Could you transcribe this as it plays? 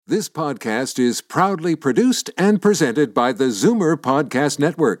This podcast is proudly produced and presented by the Zoomer Podcast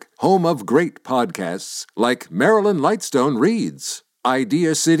Network, home of great podcasts like Marilyn Lightstone Reads,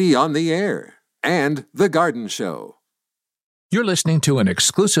 Idea City on the Air, and The Garden Show. You're listening to an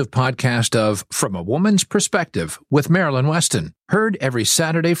exclusive podcast of From a Woman's Perspective with Marilyn Weston, heard every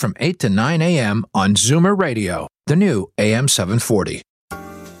Saturday from 8 to 9 a.m. on Zoomer Radio, the new AM 740.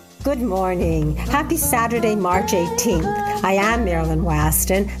 Good morning. Happy Saturday, March 18th. I am Marilyn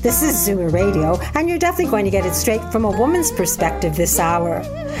Weston. This is Zoomer Radio, and you're definitely going to get it straight from a woman's perspective this hour.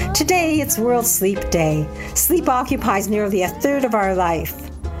 Today, it's World Sleep Day. Sleep occupies nearly a third of our life.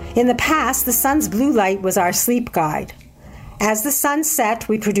 In the past, the sun's blue light was our sleep guide. As the sun set,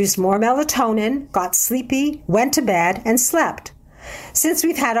 we produced more melatonin, got sleepy, went to bed, and slept. Since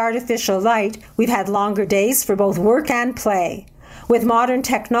we've had artificial light, we've had longer days for both work and play. With modern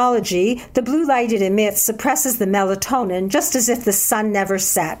technology, the blue light it emits suppresses the melatonin just as if the sun never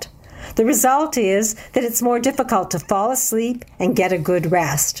set. The result is that it's more difficult to fall asleep and get a good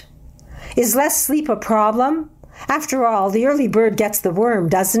rest. Is less sleep a problem? After all, the early bird gets the worm,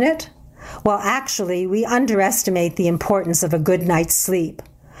 doesn't it? Well, actually, we underestimate the importance of a good night's sleep.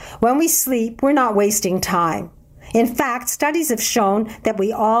 When we sleep, we're not wasting time. In fact, studies have shown that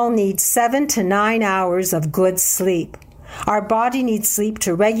we all need 7 to 9 hours of good sleep. Our body needs sleep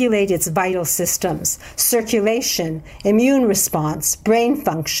to regulate its vital systems, circulation, immune response, brain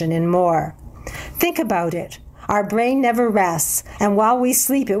function, and more. Think about it. Our brain never rests, and while we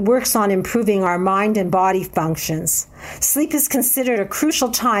sleep, it works on improving our mind and body functions. Sleep is considered a crucial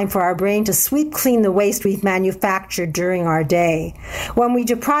time for our brain to sweep clean the waste we've manufactured during our day. When we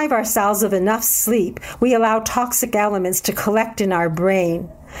deprive ourselves of enough sleep, we allow toxic elements to collect in our brain.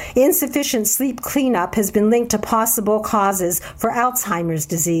 Insufficient sleep cleanup has been linked to possible causes for Alzheimer's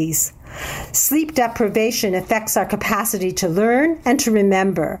disease. Sleep deprivation affects our capacity to learn and to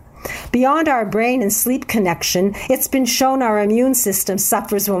remember. Beyond our brain and sleep connection, it's been shown our immune system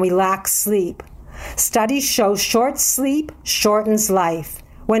suffers when we lack sleep. Studies show short sleep shortens life.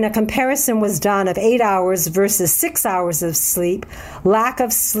 When a comparison was done of 8 hours versus 6 hours of sleep, lack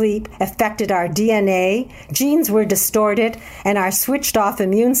of sleep affected our DNA, genes were distorted, and our switched-off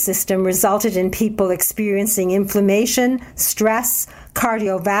immune system resulted in people experiencing inflammation, stress,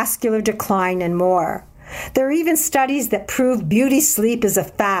 cardiovascular decline, and more. There are even studies that prove beauty sleep is a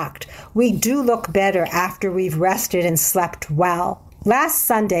fact. We do look better after we've rested and slept well. Last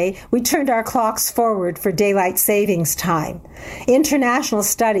Sunday, we turned our clocks forward for daylight savings time. International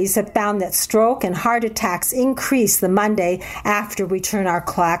studies have found that stroke and heart attacks increase the Monday after we turn our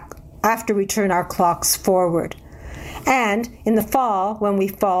clocks forward. And in the fall, when we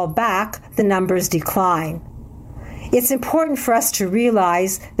fall back, the numbers decline. It's important for us to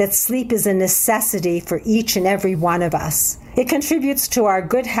realize that sleep is a necessity for each and every one of us. It contributes to our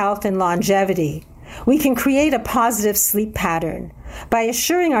good health and longevity. We can create a positive sleep pattern. By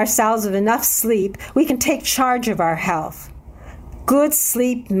assuring ourselves of enough sleep, we can take charge of our health. Good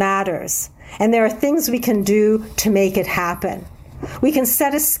sleep matters, and there are things we can do to make it happen. We can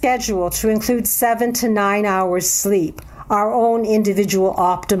set a schedule to include 7 to 9 hours sleep, our own individual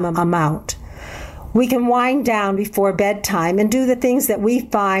optimum amount. We can wind down before bedtime and do the things that we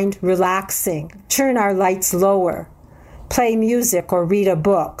find relaxing. Turn our lights lower, play music or read a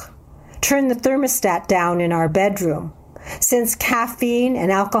book, turn the thermostat down in our bedroom. Since caffeine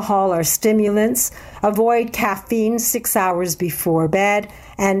and alcohol are stimulants, avoid caffeine 6 hours before bed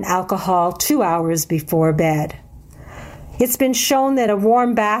and alcohol 2 hours before bed. It's been shown that a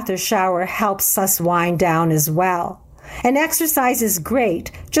warm bath or shower helps us wind down as well. And exercise is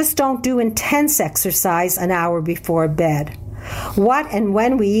great, just don't do intense exercise an hour before bed. What and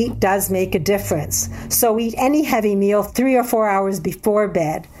when we eat does make a difference, so eat any heavy meal 3 or 4 hours before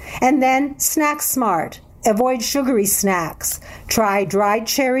bed. And then snack smart. Avoid sugary snacks. Try dried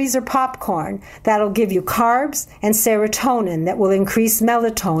cherries or popcorn. That'll give you carbs and serotonin that will increase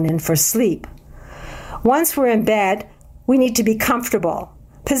melatonin for sleep. Once we're in bed, we need to be comfortable.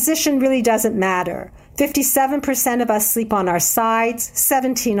 Position really doesn't matter. 57% of us sleep on our sides,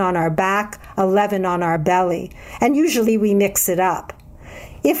 17 on our back, 11 on our belly, and usually we mix it up.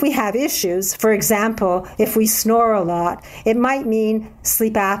 If we have issues, for example, if we snore a lot, it might mean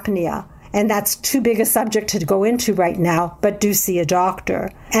sleep apnea, and that's too big a subject to go into right now, but do see a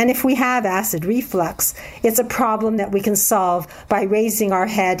doctor. And if we have acid reflux, it's a problem that we can solve by raising our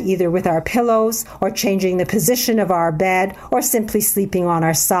head either with our pillows or changing the position of our bed or simply sleeping on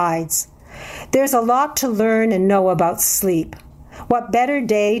our sides. There's a lot to learn and know about sleep. What better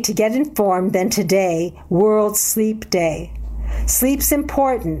day to get informed than today, World Sleep Day? Sleep's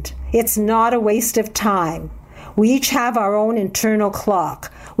important. It's not a waste of time. We each have our own internal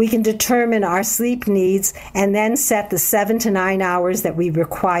clock. We can determine our sleep needs and then set the 7 to 9 hours that we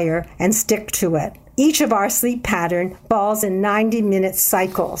require and stick to it. Each of our sleep pattern falls in 90-minute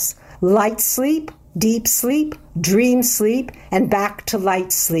cycles: light sleep, deep sleep, dream sleep, and back to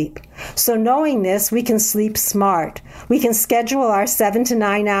light sleep. So knowing this, we can sleep smart. We can schedule our 7 to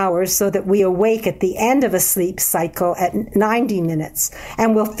 9 hours so that we awake at the end of a sleep cycle at 90 minutes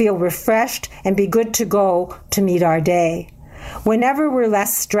and will feel refreshed and be good to go to meet our day. Whenever we're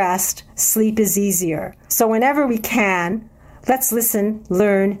less stressed, sleep is easier. So whenever we can, let's listen,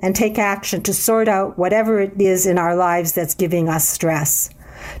 learn, and take action to sort out whatever it is in our lives that's giving us stress.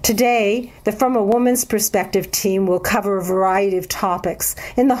 Today, the From a Woman's Perspective team will cover a variety of topics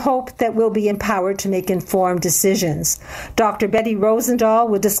in the hope that we'll be empowered to make informed decisions. Dr. Betty Rosendahl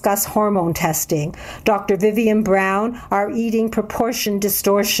will discuss hormone testing. Dr. Vivian Brown, our eating proportion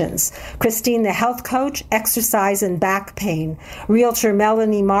distortions. Christine, the health coach, exercise and back pain. Realtor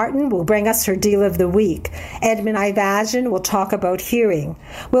Melanie Martin will bring us her deal of the week. Edmund Ivazian will talk about hearing.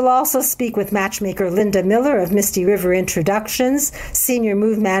 We'll also speak with matchmaker Linda Miller of Misty River Introductions, Senior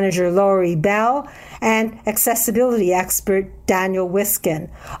Move Manager Laurie Bell, and accessibility expert Daniel Wiskin.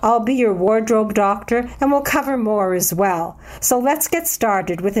 I'll be your wardrobe doctor, and we'll cover more as well. So let's get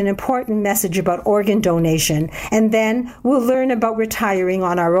started with an important message about organ donation, and then we'll learn about retiring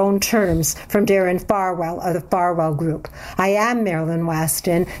on our own terms from Darren Farwell of the Farwell Group. I am Marilyn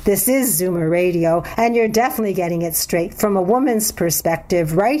Weston. This is Zoomer Radio, and you're definitely getting it straight from a woman's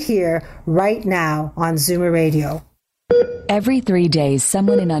perspective right here, right now on Zoomer Radio. Every 3 days,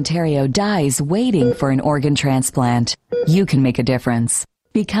 someone in Ontario dies waiting for an organ transplant. You can make a difference.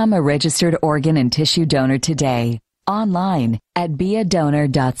 Become a registered organ and tissue donor today. Online at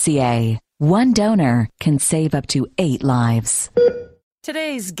beadonor.ca. One donor can save up to 8 lives.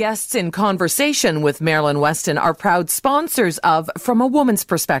 Today's guests in conversation with Marilyn Weston are proud sponsors of From a Woman's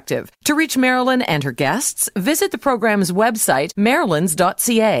Perspective. To reach Marilyn and her guests, visit the program's website,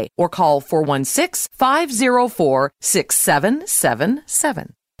 marilyns.ca, or call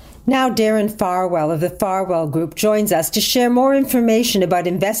 416-504-6777. Now Darren Farwell of the Farwell Group joins us to share more information about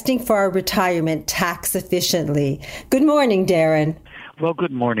investing for our retirement tax efficiently. Good morning, Darren. Well,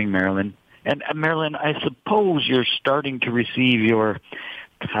 good morning, Marilyn. And Marilyn, I suppose you're starting to receive your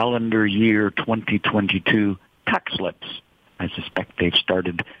calendar year 2022 tax slips. I suspect they've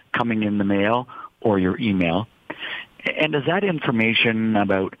started coming in the mail or your email. And as that information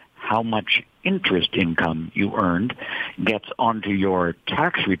about how much interest income you earned gets onto your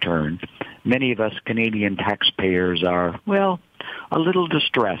tax return, many of us Canadian taxpayers are, well, a little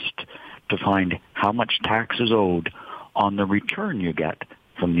distressed to find how much tax is owed on the return you get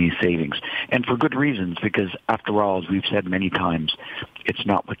from these savings. And for good reasons, because after all, as we've said many times, it's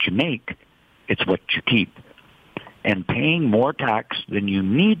not what you make, it's what you keep. And paying more tax than you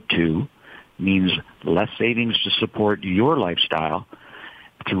need to means less savings to support your lifestyle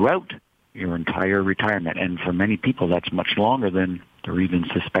throughout your entire retirement. And for many people, that's much longer than they're even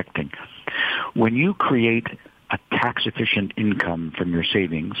suspecting. When you create a tax-efficient income from your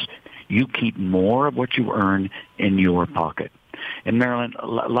savings, you keep more of what you earn in your pocket. And Marilyn,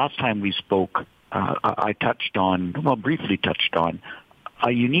 last time we spoke, I briefly touched on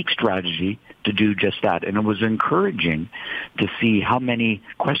a unique strategy to do just that. And it was encouraging to see how many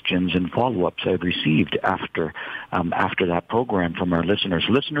questions and follow-ups I've received after that program from our listeners.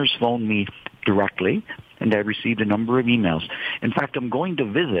 Listeners phoned me directly, and I received a number of emails. In fact, I'm going to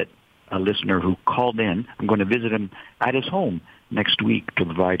visit a listener who called in. I'm going to visit him at his home next week to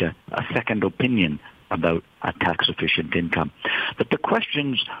provide a second opinion about a tax-efficient income. But the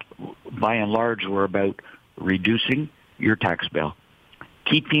questions, by and large, were about reducing your tax bill,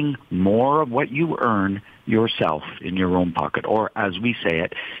 keeping more of what you earn yourself in your own pocket, or as we say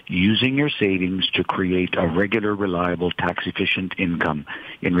it, using your savings to create a regular, reliable, tax-efficient income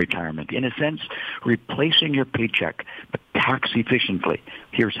in retirement. In a sense, replacing your paycheck, but tax-efficiently.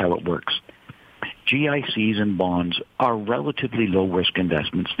 Here's how it works. GICs and bonds are relatively low-risk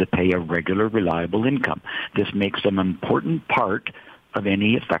investments that pay a regular, reliable income. This makes them an important part of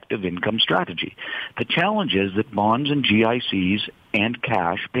any effective income strategy. The challenge is that bonds and GICs and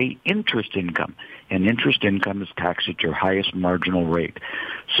cash pay interest income, and interest income is taxed at your highest marginal rate.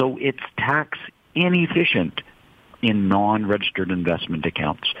 So it's tax inefficient in non-registered investment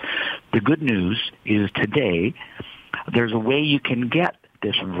accounts. The good news is today there's a way you can get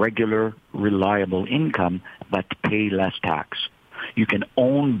this regular, reliable income, but pay less tax. You can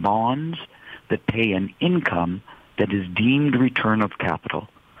own bonds that pay an income that is deemed return of capital.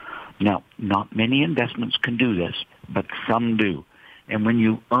 Now, not many investments can do this, but some do. And when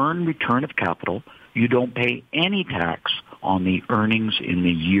you earn return of capital, you don't pay any tax on the earnings in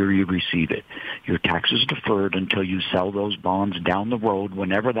the year you receive it. Your tax is deferred until you sell those bonds down the road,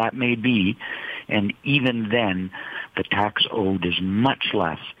 whenever that may be, and even then, the tax owed is much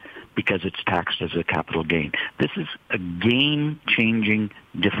less because it's taxed as a capital gain. This is a game-changing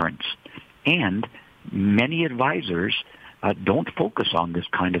difference. And many advisors don't focus on this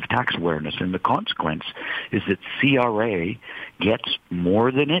kind of tax awareness, and the consequence is that CRA gets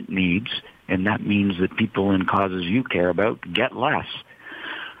more than it needs, and that means that people in causes you care about get less.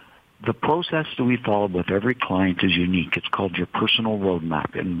 The process that we follow with every client is unique. It's called your personal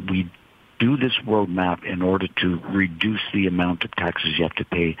roadmap, and we do this roadmap in order to reduce the amount of taxes you have to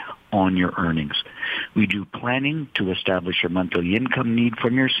pay on your earnings. We do planning to establish your monthly income need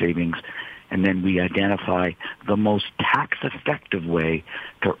from your savings, and then we identify the most tax-effective way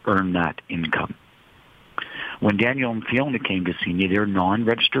to earn that income. When Daniel and Fiona came to see me, their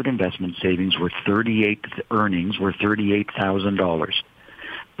non-registered investment savings were $38,000.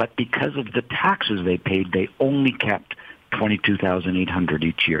 But because of the taxes they paid, they only kept $22,800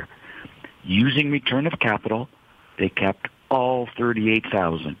 each year. Using return of capital, they kept all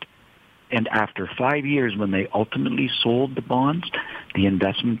 $38,000. And after 5 years, when they ultimately sold the bonds, the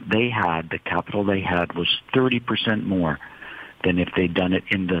investment they had, the capital they had, was 30% more than if they'd done it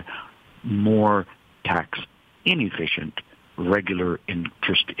in the more tax-inefficient regular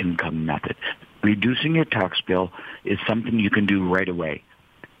interest income method. Reducing your tax bill is something you can do right away.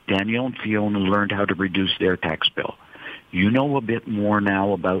 Daniel and Fiona learned how to reduce their tax bill. You know a bit more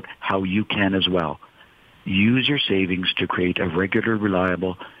now about how you can as well. Use your savings to create a regular,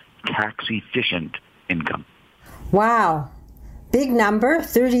 reliable, tax-efficient income. Wow. Big number,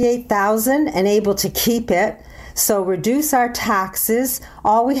 $38,000, and able to keep it. So reduce our taxes.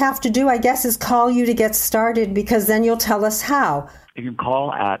 All we have to do, I guess, is call you to get started, because then you'll tell us how. You can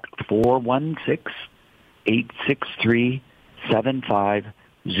call at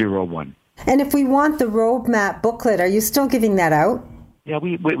 416-863-7501. And if we want the roadmap booklet, are you still giving that out? Yeah,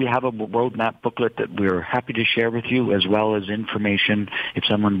 we have a roadmap booklet that we're happy to share with you, as well as information. If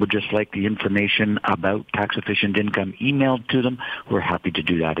someone would just like the information about tax-efficient income emailed to them, we're happy to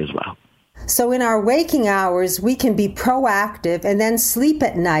do that as well. So in our waking hours, we can be proactive and then sleep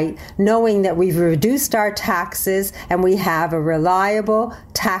at night knowing that we've reduced our taxes and we have a reliable,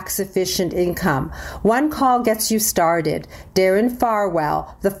 tax-efficient income. One call gets you started. Darren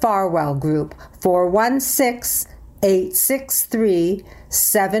Farwell, the Farwell Group,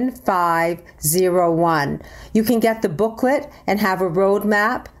 416-863-7501. You can get the booklet and have a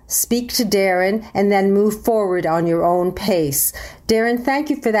roadmap, speak to Darren, and then move forward on your own pace. Darren, thank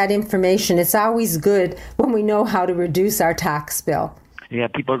you for that information. It's always good when we know how to reduce our tax bill. Yeah,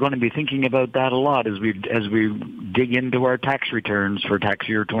 people are going to be thinking about that a lot as we dig into our tax returns for tax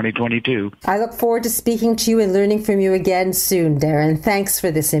year 2022. I look forward to speaking to you and learning from you again soon, Darren. Thanks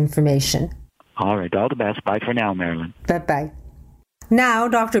for this information. All right, all the best. Bye for now, Marilyn. Bye-bye. Now,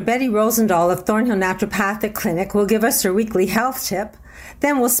 Dr. Betty Rosendahl of Thornhill Naturopathic Clinic will give us her weekly health tip.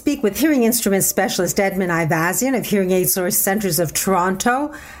 Then we'll speak with hearing instrument specialist Edmund Ivazian of Hearing Aid Source Centers of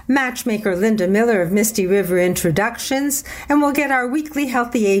Toronto, matchmaker Linda Miller of Misty River Introductions, and we'll get our weekly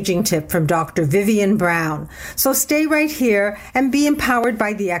healthy aging tip from Dr. Vivian Brown. So stay right here and be empowered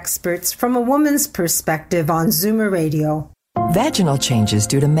by the experts from a woman's perspective on Zoomer Radio. Vaginal changes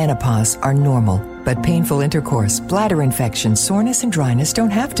due to menopause are normal, but painful intercourse, bladder infection, soreness, and dryness don't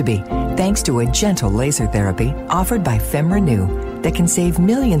have to be, thanks to a gentle laser therapy offered by FemRenew that can save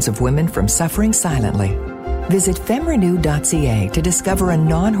millions of women from suffering silently. Visit femrenew.ca to discover a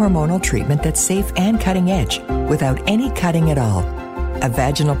non-hormonal treatment that's safe and cutting edge without any cutting at all. A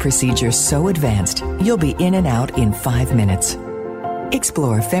vaginal procedure so advanced, you'll be in and out in 5 minutes.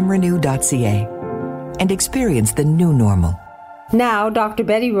 Explore femrenew.ca and experience the new normal. Now, Dr.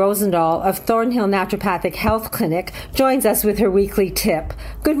 Betty Rosendahl of Thornhill Naturopathic Health Clinic joins us with her weekly tip.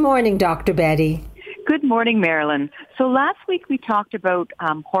 Good morning, Dr. Betty. Good morning, Marilyn. So last week we talked about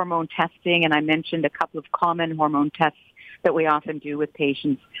hormone testing, and I mentioned a couple of common hormone tests that we often do with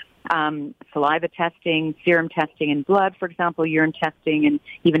patients. Saliva testing, serum testing in blood, for example, urine testing, and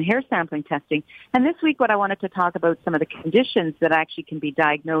even hair sampling testing. And this week what I wanted to talk about some of the conditions that actually can be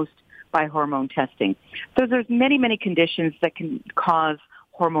diagnosed by hormone testing. So there's many, many conditions that can cause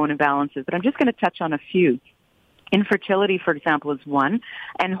hormone imbalances, but I'm just going to touch on a few. Infertility, for example, is one,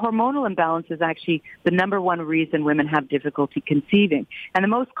 and hormonal imbalance is actually the number one reason women have difficulty conceiving. And the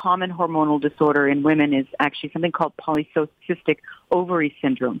most common hormonal disorder in women is actually something called polycystic ovary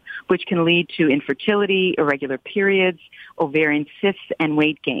syndrome, which can lead to infertility, irregular periods, ovarian cysts, and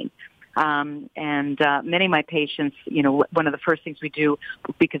weight gain. Many of my patients, one of the first things we do,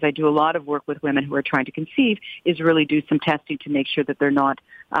 because I do a lot of work with women who are trying to conceive, is really do some testing to make sure that they're not,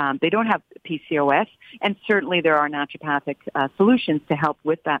 they don't have PCOS, and certainly there are naturopathic solutions to help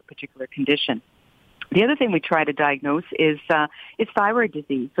with that particular condition. The other thing we try to diagnose is thyroid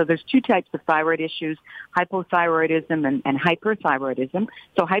disease. So there's two types of thyroid issues, hypothyroidism and hyperthyroidism.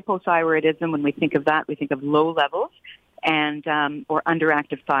 So hypothyroidism, when we think of that, we think of low levels and or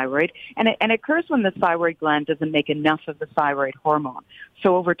underactive thyroid. And it occurs when the thyroid gland doesn't make enough of the thyroid hormone.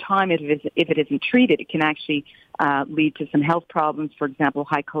 So over time, if it isn't treated, it can actually lead to some health problems, for example,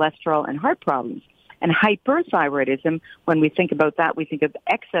 high cholesterol and heart problems. And hyperthyroidism, when we think about that, we think of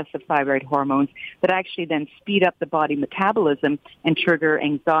excess of thyroid hormones that actually then speed up the body metabolism and trigger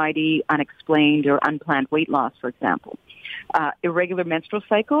anxiety, unexplained or unplanned weight loss, for example. Irregular menstrual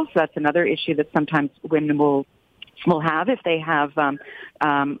cycles, that's another issue that sometimes women will have if they have,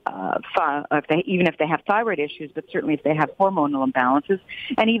 even if they have thyroid issues, but certainly if they have hormonal imbalances,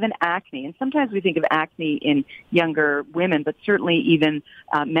 and even acne. And sometimes we think of acne in younger women, but certainly even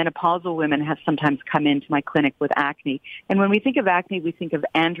menopausal women have sometimes come into my clinic with acne. And when we think of acne, we think of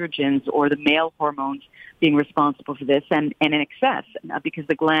androgens or the male hormones being responsible for this, and in excess, because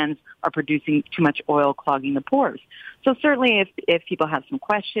the glands are producing too much oil, clogging the pores. So certainly if people have some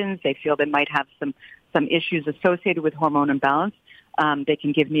questions, they feel they might have some issues associated with hormone imbalance, they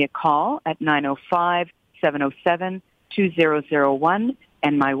can give me a call at 905-707-2001,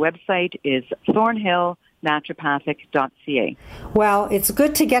 and my website is thornhillnaturopathic.ca. Well, it's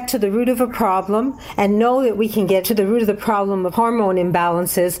good to get to the root of a problem and know that we can get to the root of the problem of hormone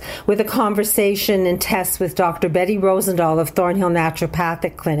imbalances with a conversation and tests with Dr. Betty Rosendahl of Thornhill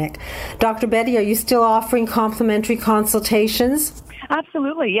Naturopathic Clinic. Dr. Betty, are you still offering complimentary consultations?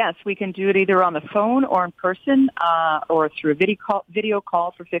 Absolutely, yes. We can do it either on the phone or in person or through a video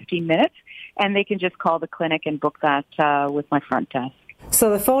call for 15 minutes, and they can just call the clinic and book that with my front desk.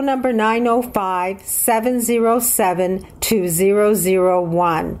 So the phone number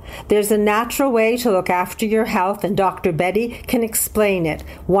 905-707-2001. There's a natural way to look after your health, and Dr. Betty can explain it.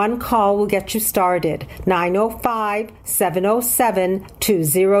 One call will get you started.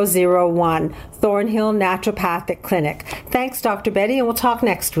 905-707-2001. Thornhill Naturopathic Clinic. Thanks, Dr. Betty, and we'll talk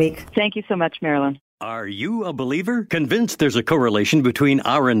next week. Thank you so much, Marilyn. Are you a believer? Convinced there's a correlation between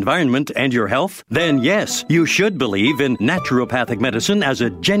our environment and your health? Then yes, you should believe in naturopathic medicine as a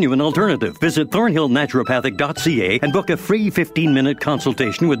genuine alternative. Visit thornhillnaturopathic.ca and book a free 15-minute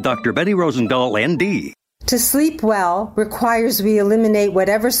consultation with Dr. Betty Rosendahl, ND. To sleep well requires we eliminate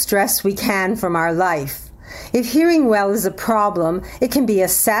whatever stress we can from our life. If hearing well is a problem, it can be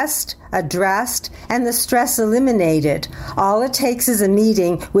assessed, addressed, and the stress eliminated. All it takes is a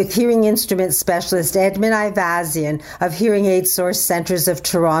meeting with hearing instrument specialist Edmund Ivazian of Hearing Aid Source Centres of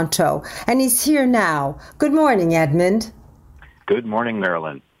Toronto. And he's here now. Good morning, Edmund. Good morning,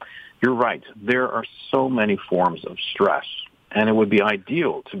 Marilyn. You're right. There are so many forms of stress, and it would be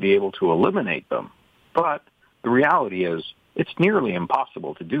ideal to be able to eliminate them. But the reality is, it's nearly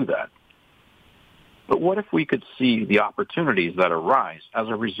impossible to do that. But what if we could see the opportunities that arise as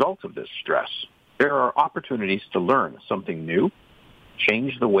a result of this stress? There are opportunities to learn something new,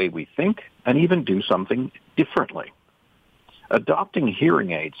 change the way we think, and even do something differently. Adopting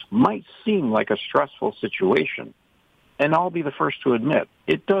hearing aids might seem like a stressful situation, and I'll be the first to admit,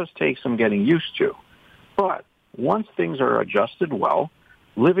 it does take some getting used to. But once things are adjusted well,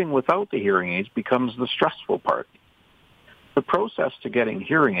 living without the hearing aids becomes the stressful part. The process to getting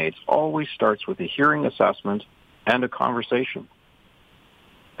hearing aids always starts with a hearing assessment and a conversation.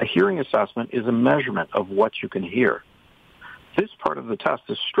 A hearing assessment is a measurement of what you can hear. This part of the test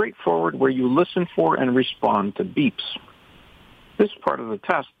is straightforward, where you listen for and respond to beeps. This part of the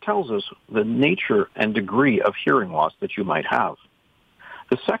test tells us the nature and degree of hearing loss that you might have.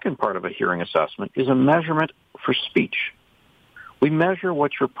 The second part of a hearing assessment is a measurement for speech. We measure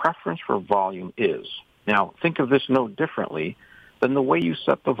what your preference for volume is. Now, think of this no differently than the way you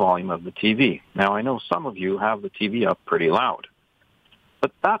set the volume of the TV. Now, I know some of you have the TV up pretty loud,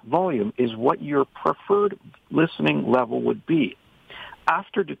 but that volume is what your preferred listening level would be.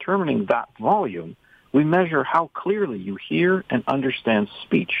 After determining that volume, we measure how clearly you hear and understand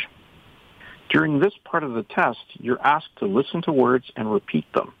speech. During this part of the test, you're asked to listen to words and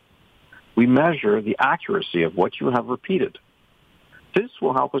repeat them. We measure the accuracy of what you have repeated. This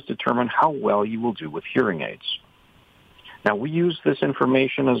will help us determine how well you will do with hearing aids. Now, we use this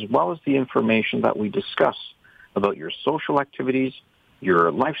information as well as the information that we discuss about your social activities,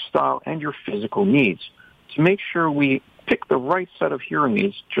 your lifestyle, and your physical needs to make sure we pick the right set of hearing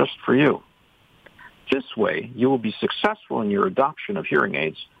aids just for you. This way, you will be successful in your adoption of hearing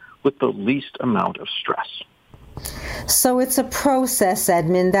aids with the least amount of stress. So it's a process,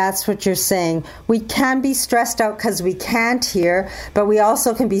 Edmund. That's what you're saying. We can be stressed out because we can't hear, but we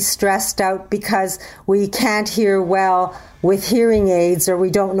also can be stressed out because we can't hear well with hearing aids or we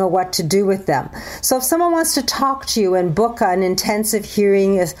don't know what to do with them. So if someone wants to talk to you and book an intensive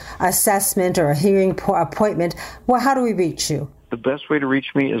hearing assessment or a hearing appointment, well, how do we reach you? The best way to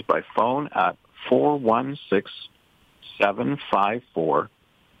reach me is by phone at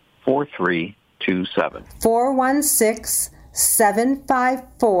 416-754-4327.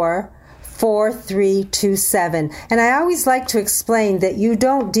 416-754-4327. And I always like to explain that you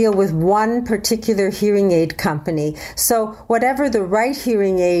don't deal with one particular hearing aid company. So whatever the right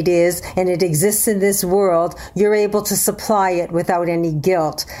hearing aid is, and it exists in this world, you're able to supply it without any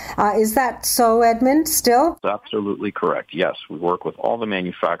guilt. Is that so, Edmund, still? That's absolutely correct. Yes, we work with all the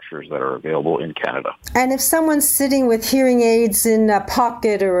manufacturers that are available in Canada. And if someone's sitting with hearing aids in a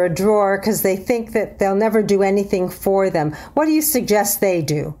pocket or a drawer because they think that they'll never do anything for them, what do you suggest they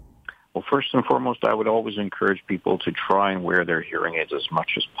do? Well, first and foremost, I would always encourage people to try and wear their hearing aids as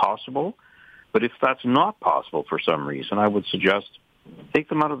much as possible. But if that's not possible for some reason, I would suggest take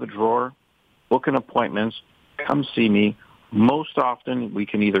them out of the drawer, book an appointment, come see me. Most often, we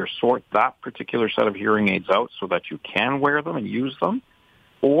can either sort that particular set of hearing aids out so that you can wear them and use them,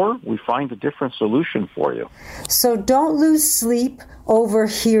 or we find a different solution for you. So don't lose sleep over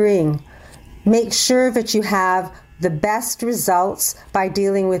hearing. Make sure that you have the best results by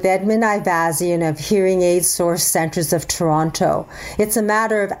dealing with Edmund Ivazian of Hearing Aid Source Centres of Toronto. It's a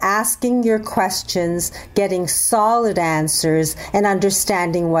matter of asking your questions, getting solid answers, and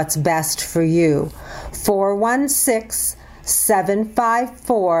understanding what's best for you.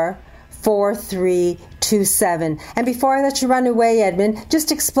 416-754-4327. And before I let you run away, Edmund,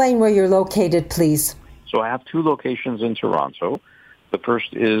 just explain where you're located, please. So I have two locations in Toronto. The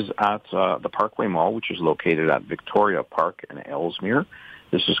first is at the Parkway Mall, which is located at Victoria Park in Ellesmere.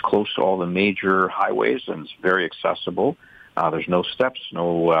 This is close to all the major highways and it's very accessible. There's no steps,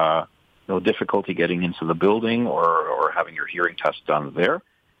 no difficulty getting into the building or having your hearing test done there.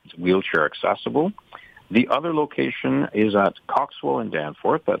 It's wheelchair accessible. The other location is at Coxwell and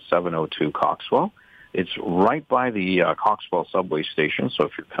Danforth, that's 702 Coxwell. It's right by the Coxwell subway station, so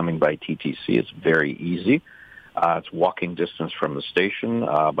if you're coming by TTC, it's very easy. It's walking distance from the station,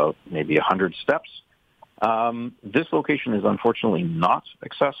 about maybe 100 steps. This location is unfortunately not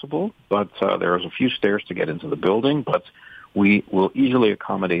accessible, but there is a few stairs to get into the building, but we will easily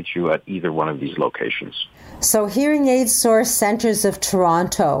accommodate you at either one of these locations. So Hearing Aid Source Centres of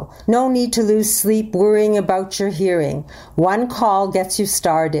Toronto. No need to lose sleep worrying about your hearing. One call gets you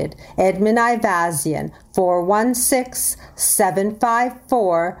started. Edmund Ivazian,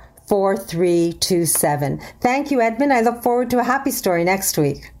 416-754-4327. Thank you, Edmund. I look forward to a happy story next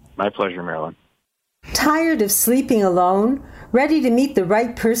week. My pleasure, Marilyn. Tired of sleeping alone? Ready to meet the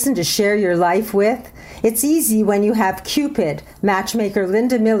right person to share your life with? It's easy when you have Cupid, matchmaker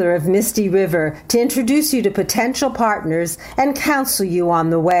Linda Miller of Misty River, to introduce you to potential partners and counsel you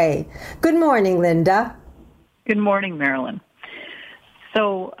on the way. Good morning, Linda. Good morning, Marilyn.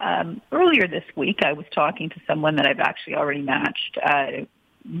 So earlier this week, I was talking to someone that I've actually already matched.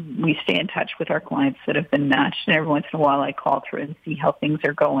 We stay in touch with our clients that have been matched, and every once in a while I call through and see how things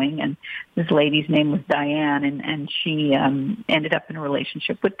are going. And this lady's name was Diane, and she ended up in a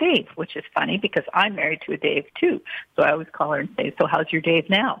relationship with Dave, which is funny because I'm married to a Dave too. So I always call her and say, so how's your Dave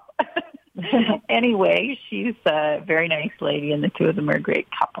now? Anyway, she's a very nice lady, and the two of them are a great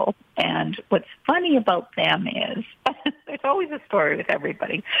couple. And what's funny about them is, there's always a story with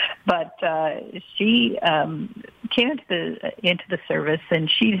everybody, but she came into the service,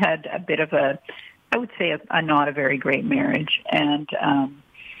 and she'd had a bit of a not a very great marriage, and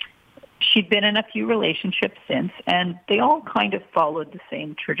she'd been in a few relationships since, and they all kind of followed the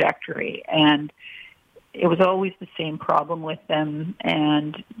same trajectory, and it was always the same problem with them.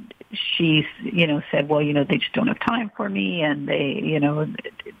 And she, said, well, they just don't have time for me, and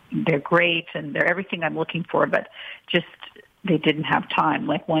they're great and they're everything I'm looking for, but just they didn't have time.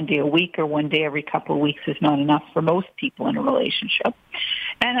 Like one day a week or one day every couple of weeks is not enough for most people in a relationship.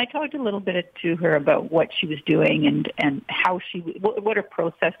 And I talked a little bit to her about what she was doing and how what her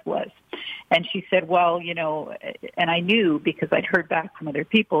process was. And she said, well, and I knew because I'd heard back from other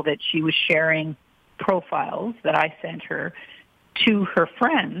people that she was sharing profiles that I sent her to her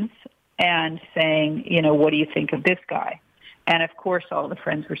friends and saying, what do you think of this guy? And of course, all the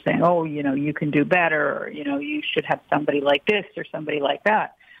friends were saying, oh, you can do better, or, you should have somebody like this or somebody like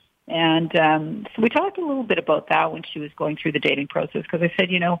that. And so we talked a little bit about that when she was going through the dating process, because I said,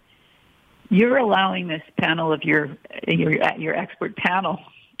 you're allowing this panel of your expert panel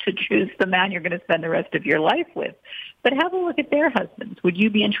to choose the man you're going to spend the rest of your life with. But have a look at their husbands. Would you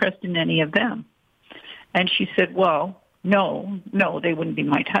be interested in any of them? And she said, well, no, they wouldn't be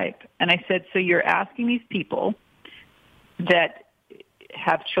my type. And I said, so you're asking these people that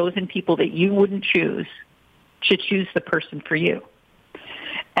have chosen people that you wouldn't choose to choose the person for you.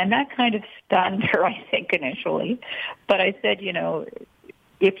 And that kind of stunned her, I think, initially. But I said,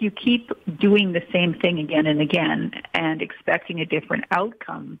 if you keep doing the same thing again and again and expecting a different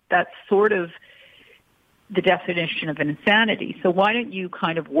outcome, that's sort of the definition of insanity. So why don't you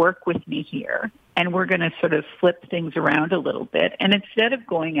kind of work with me here, and we're going to sort of flip things around a little bit. And instead of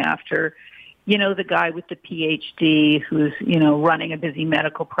going after, the guy with the PhD who's, running a busy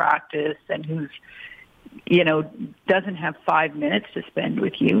medical practice and who's, doesn't have 5 minutes to spend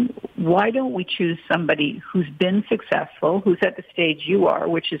with you, why don't we choose somebody who's been successful, who's at the stage you are,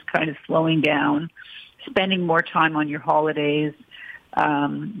 which is kind of slowing down, spending more time on your holidays,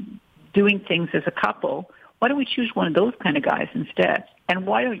 doing things as a couple? Why don't we choose one of those kind of guys instead? And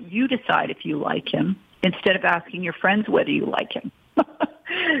why don't you decide if you like him instead of asking your friends whether you like him?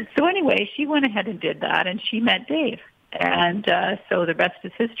 So anyway, she went ahead and did that, and she met Dave. And so the rest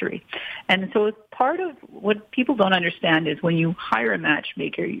is history. And so part of what people don't understand is when you hire a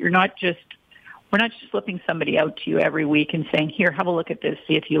matchmaker, we're not just flipping somebody out to you every week and saying, here, have a look at this,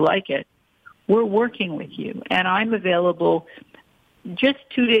 see if you like it. We're working with you. And I'm available just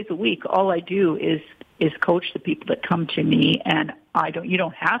 2 days a week. All I do is coach the people that come to me, and you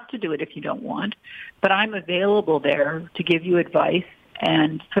don't have to do it if you don't want, but I'm available there to give you advice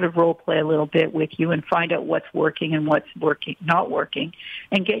and sort of role play a little bit with you and find out what's working and what's not working,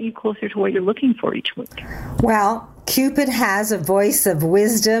 and get you closer to what you're looking for each week. Well, Cupid has a voice of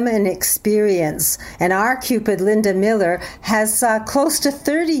wisdom and experience, and our Cupid, Linda Miller, has close to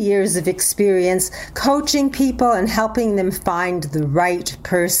 30 years of experience coaching people and helping them find the right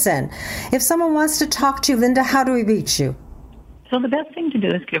person. If someone wants to talk to you, Linda, how do we reach you? So the best thing to do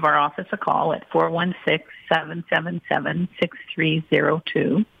is give our office a call at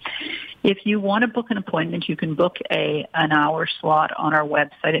 416-777-6302. If you want to book an appointment, you can book an hour slot on our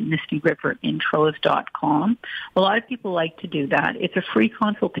website at MistyRiverIntros.com. A lot of people like to do that. It's a free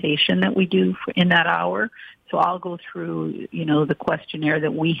consultation that we do in that hour. So I'll go through, the questionnaire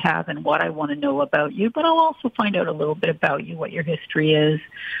that we have and what I want to know about you, but I'll also find out a little bit about you, what your history is,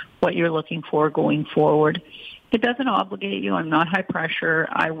 what you're looking for going forward. It doesn't obligate you. I'm not high pressure.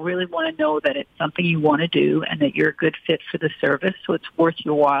 I really want to know that it's something you want to do and that you're a good fit for the service, so it's worth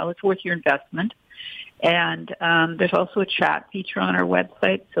your while. It's worth your investment. And there's also a chat feature on our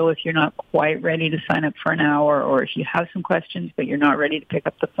website, so if you're not quite ready to sign up for an hour, or if you have some questions but you're not ready to pick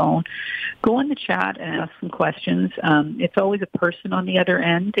up the phone, go in the chat and ask some questions. It's always a person on the other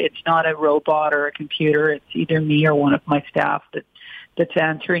end. It's not a robot or a computer. It's either me or one of my staff that's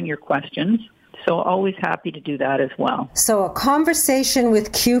answering your questions. So always happy to do that as well. So a conversation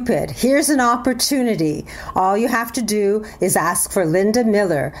with Cupid. Here's an opportunity. All you have to do is ask for Linda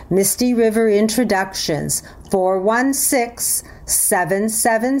Miller, Misty River Introductions,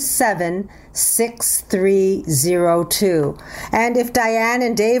 416-777-6302. And if Diane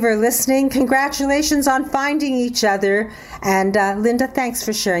and Dave are listening, congratulations on finding each other. And Linda, thanks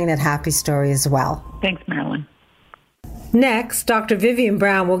for sharing that happy story as well. Thanks, Marilyn. Next, Dr. Vivian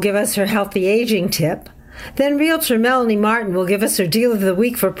Brown will give us her healthy aging tip. Then Realtor Melanie Martin will give us her deal of the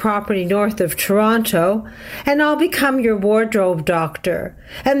week for property north of Toronto. And I'll become your wardrobe doctor.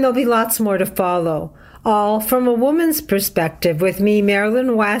 And there'll be lots more to follow. All from a woman's perspective with me,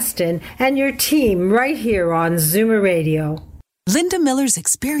 Marilyn Weston, and your team right here on Zoomer Radio. Linda Miller's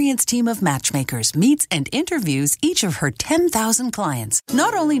experienced team of matchmakers meets and interviews each of her 10,000 clients.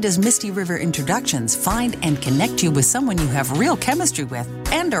 Not only does Misty River Introductions find and connect you with someone you have real chemistry with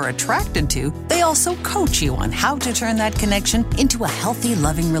and are attracted to, they also coach you on how to turn that connection into a healthy,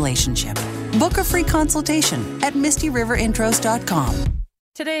 loving relationship. Book a free consultation at MistyRiverIntros.com.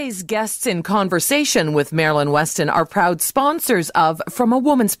 Today's guests in conversation with Marilyn Weston are proud sponsors of From a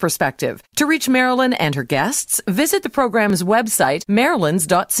Woman's Perspective. To reach Marilyn and her guests, visit the program's website,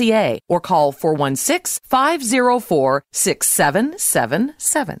 marilyns.ca, or call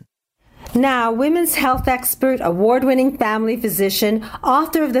 416-504-6777. Now, women's health expert, award-winning family physician,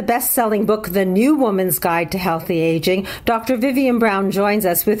 author of the best-selling book, The New Woman's Guide to Healthy Aging, Dr. Vivian Brown joins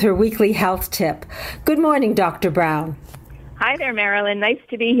us with her weekly health tip. Good morning, Dr. Brown. Hi there, Marilyn. Nice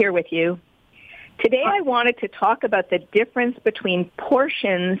to be here with you. Today I wanted to talk about the difference between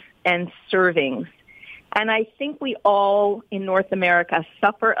portions and servings. And I think we all in North America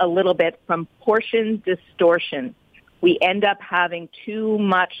suffer a little bit from portion distortion. We end up having too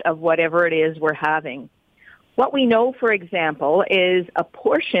much of whatever it is we're having. What we know, for example, is a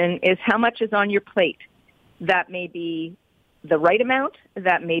portion is how much is on your plate. That may be the right amount.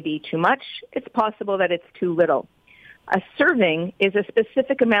 That may be too much. It's possible that it's too little. A serving is a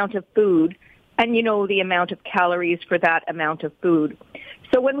specific amount of food, and you know the amount of calories for that amount of food.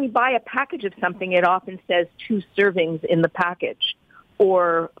 So when we buy a package of something, it often says 2 servings in the package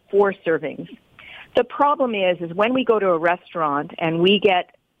or 4 servings. The problem is when we go to a restaurant and we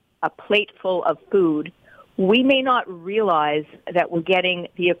get a plate full of food, we may not realize that we're getting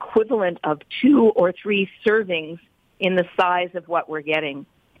the equivalent of 2 or 3 servings in the size of what we're getting.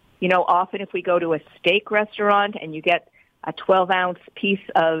 You know, often if we go to a steak restaurant and you get a 12-ounce piece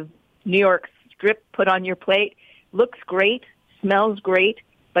of New York strip put on your plate, looks great, smells great,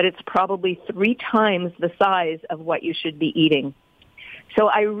 but it's probably 3 times the size of what you should be eating. So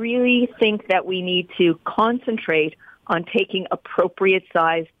I really think that we need to concentrate on taking appropriate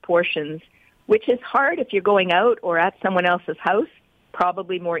sized portions, which is hard if you're going out or at someone else's house,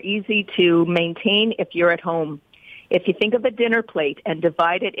 probably more easy to maintain if you're at home. If you think of a dinner plate and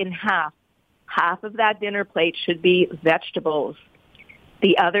divide it in half, half of that dinner plate should be vegetables.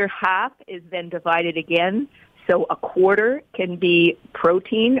 The other half is then divided again, so a quarter can be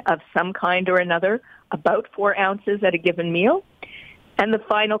protein of some kind or another, about 4 ounces at a given meal. And the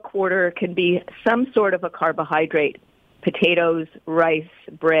final quarter can be some sort of a carbohydrate, potatoes, rice,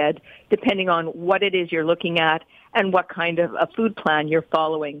 bread, depending on what it is you're looking at and what kind of a food plan you're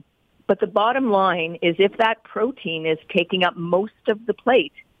following. But the bottom line is if that protein is taking up most of the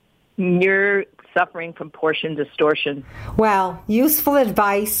plate, you're suffering from portion distortion. Well, useful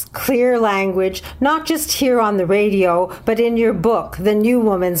advice, clear language, not just here on the radio, but in your book, The New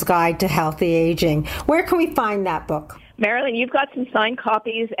Woman's Guide to Healthy Aging. Where can we find that book? Marilyn, you've got some signed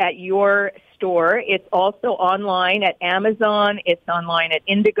copies at your store. It's also online at Amazon. It's online at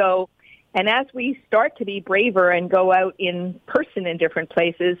Indigo. And as we start to be braver and go out in person in different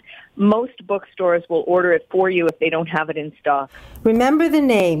places, most bookstores will order it for you if they don't have it in stock. Remember the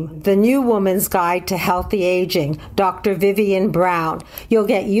name, The New Woman's Guide to Healthy Aging, Dr. Vivian Brown. You'll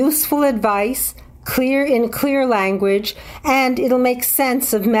get useful advice, clear language, and it'll make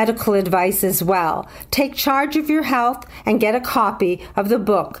sense of medical advice as well. Take charge of your health and get a copy of the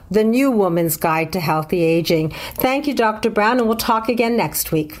book, The New Woman's Guide to Healthy Aging. Thank you, Dr. Brown, and we'll talk again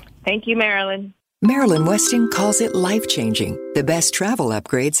next week. Thank you, Marilyn. Marilyn Weston calls it life-changing, the best travel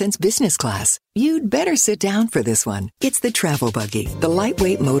upgrade since business class. You'd better sit down for this one. It's the Travel Buggy, the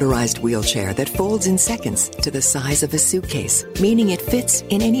lightweight motorized wheelchair that folds in seconds to the size of a suitcase, meaning it fits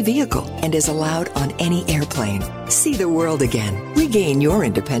in any vehicle and is allowed on any airplane. See the world again. Regain your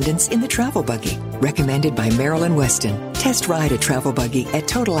independence in the Travel Buggy. Recommended by Marilyn Weston. Test ride a Travel Buggy at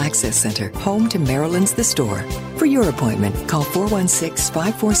Total Access Center, home to Marilyn's The Store. For your appointment, call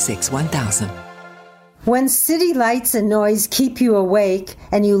 416-546-1000. When city lights and noise keep you awake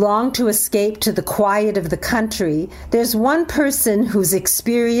and you long to escape to the quiet of the country, there's one person whose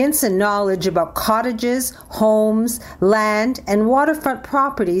experience and knowledge about cottages, homes, land, and waterfront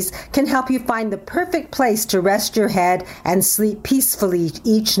properties can help you find the perfect place to rest your head and sleep peacefully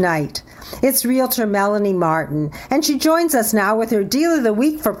each night. It's Realtor Melanie Martin, and she joins us now with her Deal of the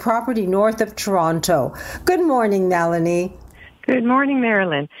Week for property north of Toronto. Good morning, Melanie. Good morning,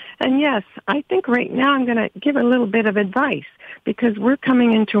 Marilyn. And yes, I think right now I'm going to give a little bit of advice because we're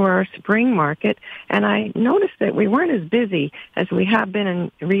coming into our spring market, and I noticed that we weren't as busy as we have been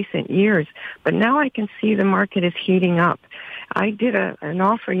in recent years, but now I can see the market is heating up. I did an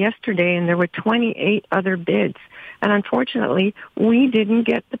offer yesterday, and there were 28 other bids. And unfortunately, we didn't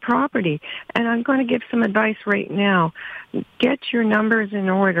get the property. And I'm going to give some advice right now. Get your numbers in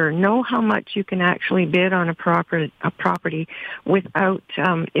order. Know how much you can actually bid on a property without,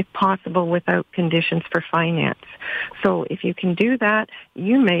 if possible, without conditions for finance. So if you can do that,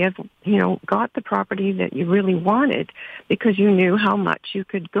 you may have, got the property that you really wanted because you knew how much you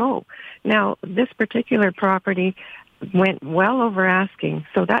could go. Now, this particular property went well over asking,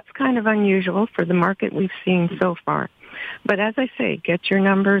 so that's kind of unusual for the market we've seen so far. But as I say, get your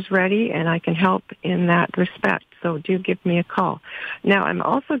numbers ready, and I can help in that respect, so do give me a call. Now, I'm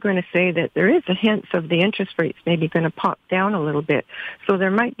also going to say that there is a hint of the interest rates maybe going to pop down a little bit, so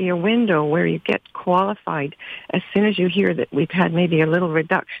there might be a window where you get qualified as soon as you hear that we've had maybe a little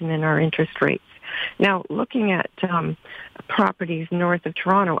reduction in our interest rates. Now, looking at properties north of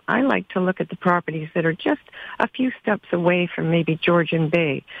Toronto, I like to look at the properties that are just a few steps away from maybe Georgian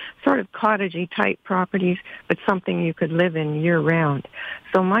Bay, sort of cottagey type properties, but something you could live in year-round.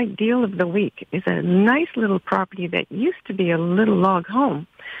 So my deal of the week is a nice little property that used to be a little log home,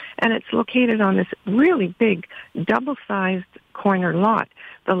 and it's located on this really big double-sized corner lot.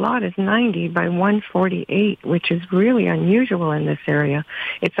 The lot is 90 by 148, which is really unusual in this area.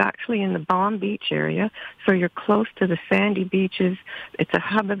 It's actually in the Balm Beach area, so you're close to the sandy beaches. It's a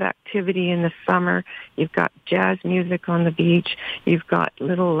hub of activity in the summer. You've got jazz music on the beach. You've got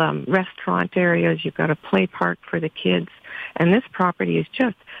little restaurant areas. You've got a play park for the kids. And this property is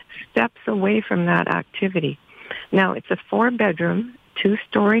just steps away from that activity. Now, it's a 4-bedroom,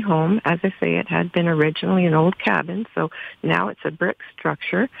 2-story home. As I say, it had been originally an old cabin, so now it's a brick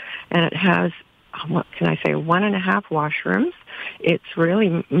structure, and it has, 1.5 washrooms. It's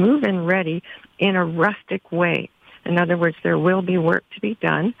really move-in ready in a rustic way. In other words, there will be work to be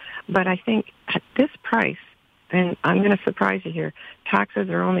done, but I think at this price, and I'm going to surprise you here, taxes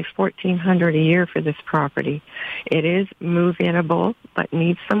are only $1,400 a year for this property. It is move-inable, but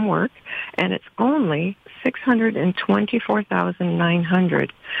needs some work, and it's only $624,900.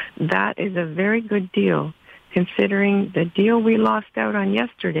 That is a very good deal, considering the deal we lost out on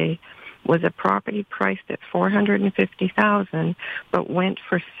yesterday was a property priced at $450,000, but went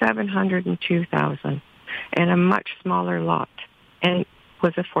for $702,000, and a much smaller lot, and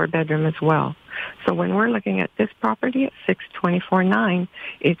was a 4-bedroom as well. So when we're looking at this property at $624,900,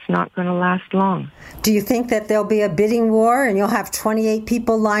 it's not going to last long. Do you think that there'll be a bidding war and you'll have 28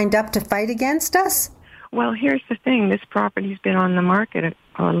 people lined up to fight against us? Well, here's the thing. This property's been on the market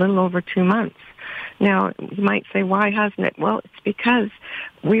a little over 2 months. Now, you might say, why hasn't it? Well, it's because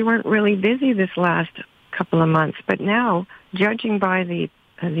we weren't really busy this last couple of months. But now, judging by the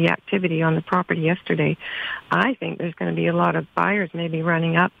activity on the property yesterday, I think there's going to be a lot of buyers maybe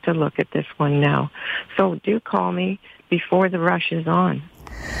running up to look at this one now. So do call me before the rush is on.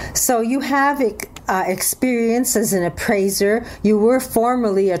 So you have experience as an appraiser. You were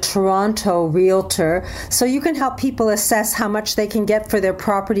formerly a Toronto realtor, so you can help people assess how much they can get for their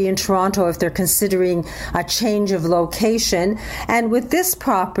property in Toronto if they're considering a change of location. And with this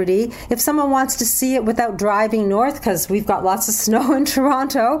property, if someone wants to see it without driving north, because we've got lots of snow in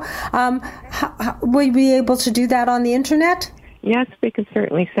Toronto, will you be able to do that on the internet? Yes, we can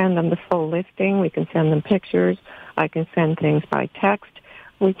certainly send them the full listing. We can send them pictures. I can send things by text.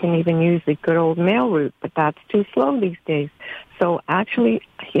 We can even use the good old mail route, but that's too slow these days. So actually,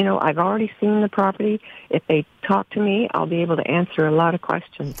 I've already seen the property. If they talk to me, I'll be able to answer a lot of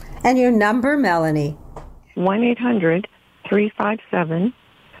questions. And your number, Melanie?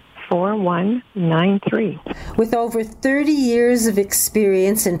 1-800-357-4193. With over 30 years of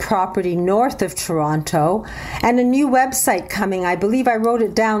experience in property north of Toronto and a new website coming, I believe I wrote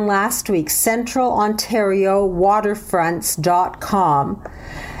it down last week, centralontariowaterfronts.com.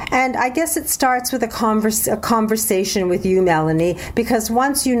 And I guess it starts with a conversation with you, Melanie, because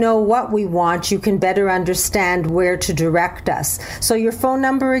once you know what we want, you can better understand where to direct us. So your phone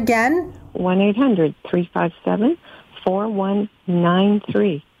number again?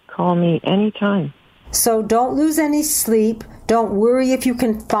 1-800-357-4193. Call me anytime. So don't lose any sleep. Don't worry if you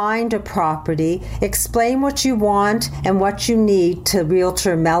can find a property. Explain what you want and what you need to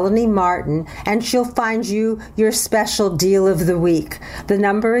Realtor Melanie Martin, and she'll find you your special deal of the week. The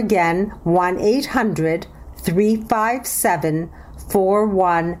number again,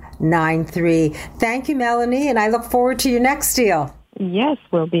 1-800-357-4193. Thank you, Melanie, and I look forward to your next deal. Yes,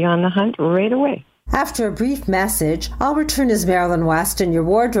 we'll be on the hunt right away. After a brief message, I'll return as Marilyn Weston, your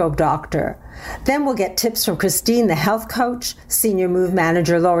wardrobe doctor. Then we'll get tips from Christine, the health coach, Senior Move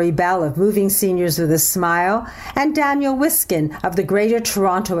Manager Lori Bell of Moving Seniors with a Smile, and Daniel Wiskin of the Greater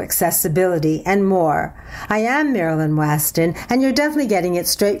Toronto Accessibility, and more. I am Marilyn Weston, and you're definitely getting it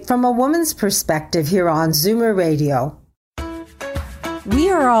straight from a woman's perspective here on Zoomer Radio.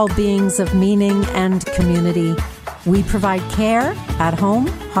 We are all beings of meaning and community. We provide care at home,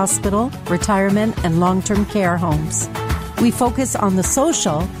 hospital, retirement, and long-term care homes. We focus on the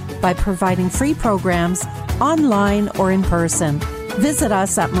social by providing free programs online or in person. Visit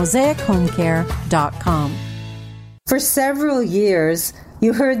us at mosaichomecare.com. For several years,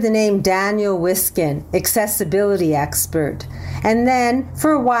 you heard the name Daniel Wiskin, accessibility expert. And then,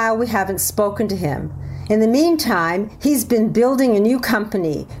 for a while, we haven't spoken to him. In the meantime, he's been building a new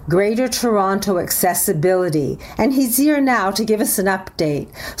company, Greater Toronto Accessibility, and he's here now to give us an update.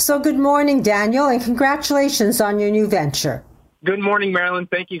 So good morning, Daniel, and congratulations on your new venture. Good morning, Marilyn.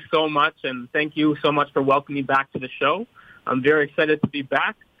 Thank you so much, and thank you so much for welcoming me back to the show. I'm very excited to be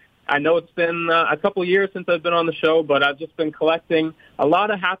back. I know it's been a couple years since I've been on the show, but I've just been collecting a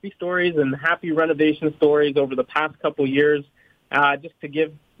lot of happy stories and happy renovation stories over the past couple years, just to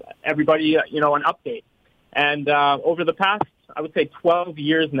give everybody, an update. And over the past, I would say 12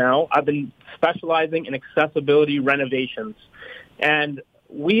 years now, I've been specializing in accessibility renovations. And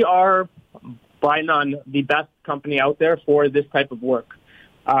we are by none, the best company out there for this type of work.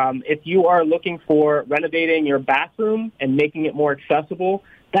 If you are looking for renovating your bathroom and making it more accessible,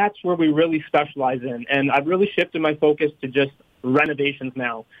 that's where we really specialize in. And I've really shifted my focus to just renovations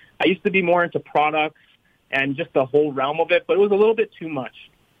now. I used to be more into products and just the whole realm of it, but it was a little bit too much.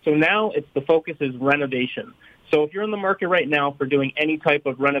 So now the focus is renovation. So if you're in the market right now for doing any type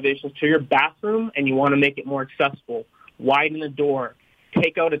of renovations to your bathroom and you want to make it more accessible, widen the door,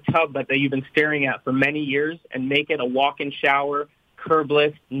 take out a tub that you've been staring at for many years and make it a walk-in shower,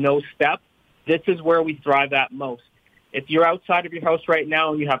 curbless, no step, this is where we thrive at most. If you're outside of your house right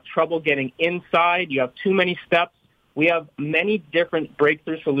now and you have trouble getting inside, you have too many steps, we have many different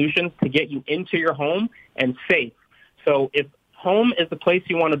breakthrough solutions to get you into your home and safe. So if home is the place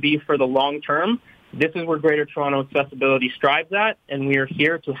you want to be for the long term, this is where Greater Toronto Accessibility strives at, and we are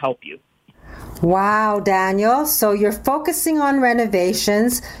here to help you. Wow, Daniel. So you're focusing on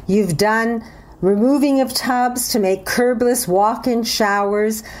renovations. You've done removing of tubs to make curbless walk-in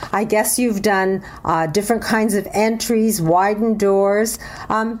showers. I guess you've done different kinds of entries, widened doors.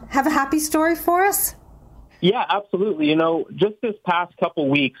 Have a happy story for us? Yeah, absolutely. You know, just this past couple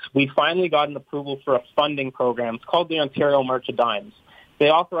weeks, we finally got an approval for a funding program. It's called the Ontario March of Dimes. They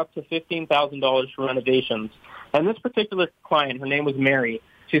offer up to $15,000 for renovations. And this particular client, her name was Mary,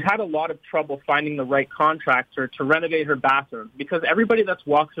 she's had a lot of trouble finding the right contractor to renovate her bathroom because everybody that's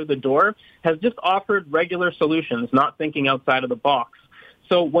walked through the door has just offered regular solutions, not thinking outside of the box.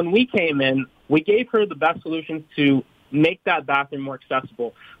 So when we came in, we gave her the best solutions to make that bathroom more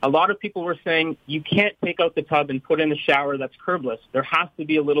accessible. A lot of people were saying you can't take out the tub and put in a shower that's curbless. There has to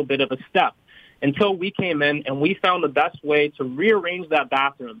be a little bit of a step. Until we came in and we found the best way to rearrange that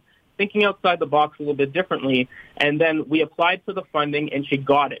bathroom, thinking outside the box a little bit differently, and then we applied for the funding and she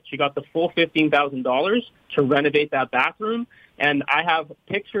got it. She got the full $15,000 to renovate that bathroom, and I have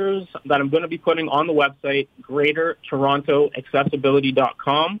pictures that I'm going to be putting on the website,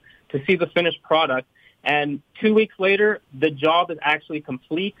 GreaterTorontoAccessibility.com, to see the finished product. And 2 weeks later, the job is actually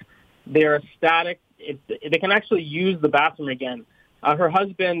complete. They're ecstatic. They can actually use the bathroom again. Her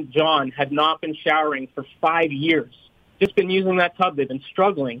husband, John, had not been showering for 5 years, just been using that tub. They've been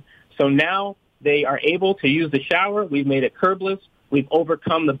struggling. So now they are able to use the shower. We've made it curbless. We've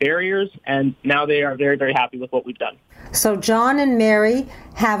overcome the barriers, and now they are very, very happy with what we've done. So John and Mary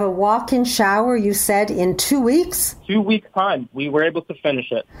have a walk-in shower, you said, in 2 weeks? 2 weeks' time. We were able to finish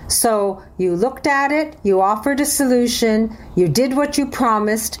it. So you looked at it, you offered a solution, you did what you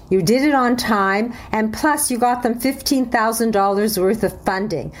promised, you did it on time, and plus you got them $15,000 worth of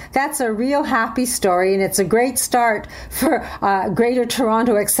funding. That's a real happy story, and it's a great start for Greater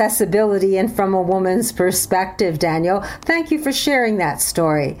Toronto Accessibility and From a Woman's Perspective, Daniel. Thank you for sharing that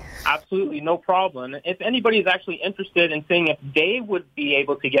story. Absolutely, no problem. If anybody is actually interested in seeing if they would be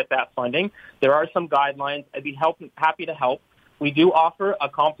able to get that funding, there are some guidelines. I'd be happy to help. We do offer a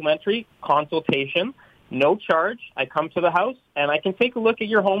complimentary consultation, no charge. I come to the house, and I can take a look at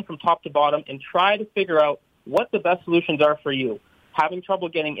your home from top to bottom and try to figure out what the best solutions are for you. Having trouble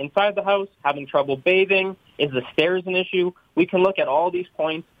getting inside the house, having trouble bathing, is the stairs an issue? We can look at all these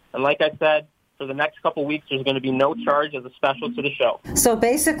points, and like I said, for the next couple of weeks, there's going to be no charge as a special to the show. So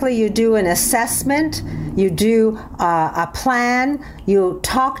basically, you do an assessment, you do a plan, you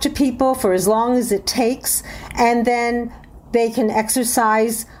talk to people for as long as it takes, and then they can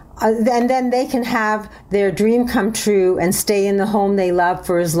exercise, and then they can have their dream come true and stay in the home they love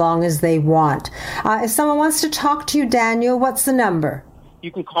for as long as they want. If someone wants to talk to you, Daniel, what's the number?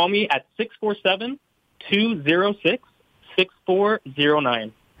 You can call me at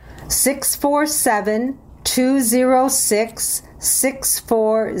 647-206-6409.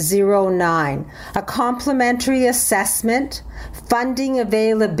 647-206-6409. A complimentary assessment, funding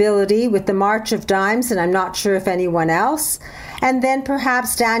availability with the March of Dimes, and I'm not sure if anyone else. And then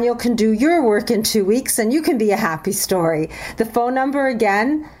perhaps Daniel can do your work in 2 weeks and you can be a happy story. The phone number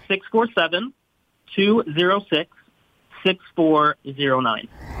again? 647-206-6409.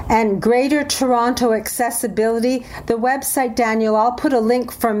 And Greater Toronto Accessibility, the website, Daniel, I'll put a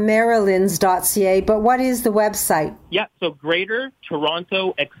link from marilyns.ca, but what is the website? Yeah, so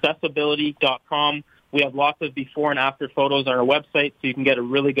GreaterTorontoAccessibility.com. We have lots of before and after photos on our website, so you can get a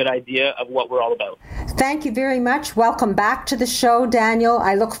really good idea of what we're all about. Thank you very much. Welcome back to the show, Daniel.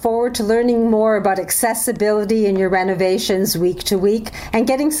 I look forward to learning more about accessibility in your renovations week to week and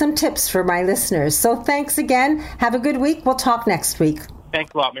getting some tips for my listeners. So thanks again. Have a good week. We'll talk next week.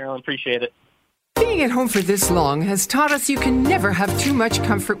 Thanks a lot, Marilyn. Appreciate it. Being at home for this long has taught us you can never have too much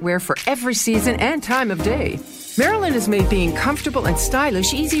comfort wear for every season and time of day. Marilyn has made being comfortable and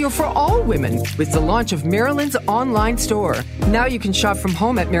stylish easier for all women with the launch of Marilyn's online store. Now you can shop from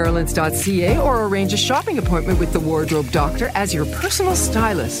home at marilyns.ca or arrange a shopping appointment with the wardrobe doctor as your personal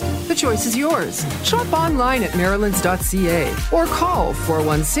stylist. The choice is yours. Shop online at marilyns.ca or call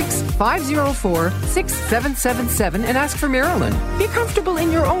 416-504-6777 and ask for Marilyn. Be comfortable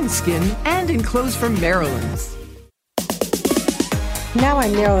in your own skin and in clothes from Marilyn's. Now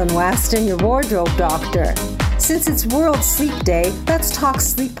I'm Marilyn Weston, your wardrobe doctor. Since it's World Sleep Day, let's talk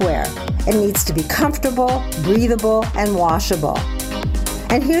sleepwear. It needs to be comfortable, breathable, and washable.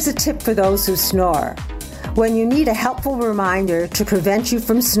 And here's a tip for those who snore. When you need a helpful reminder to prevent you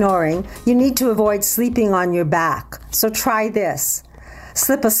from snoring, you need to avoid sleeping on your back. So try this.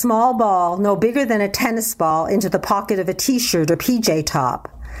 Slip a small ball, no bigger than a tennis ball, into the pocket of a t-shirt or PJ top.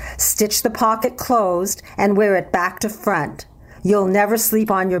 Stitch the pocket closed and wear it back to front. You'll never sleep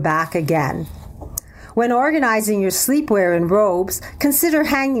on your back again. When organizing your sleepwear and robes, consider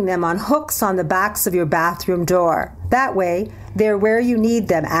hanging them on hooks on the backs of your bathroom door. That way, they're where you need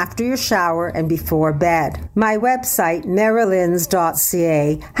them after your shower and before bed. My website,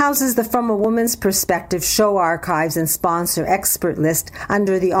 marilyns.ca, houses the From a Woman's Perspective show archives and sponsor expert list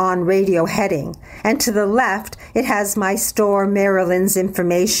under the On Radio heading. And to the left, it has my store, Marilyn's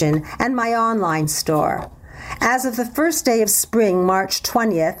information, and my online store. As of the first day of spring, March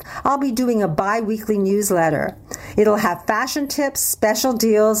 20th, I'll be doing a bi-weekly newsletter. It'll have fashion tips, special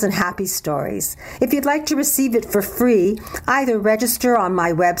deals, and happy stories. If you'd like to receive it for free, either register on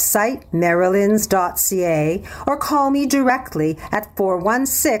my website, marilyns.ca, or call me directly at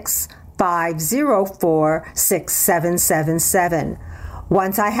 416-504-6777.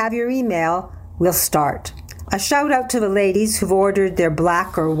 Once I have your email, we'll start. A shout out to the ladies who've ordered their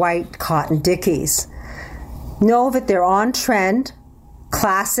black or white cotton dickies. Know that they're on trend,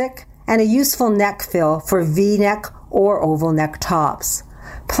 classic, and a useful neck fill for V-neck or oval neck tops.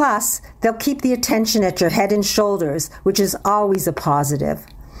 Plus, they'll keep the attention at your head and shoulders, which is always a positive.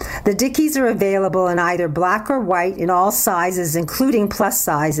 The dickies are available in either black or white in all sizes, including plus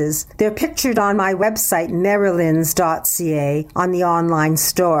sizes. They're pictured on my website, marilyns.ca, on the online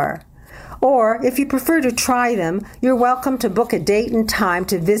store. Or, if you prefer to try them, you're welcome to book a date and time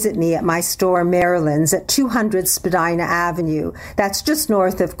to visit me at my store, Marilyn's, at 200 Spadina Avenue. That's just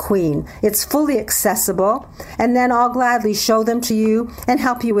north of Queen. It's fully accessible, and then I'll gladly show them to you and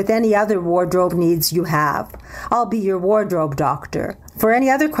help you with any other wardrobe needs you have. I'll be your wardrobe doctor. For any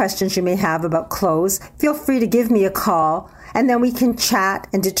other questions you may have about clothes, feel free to give me a call, and then we can chat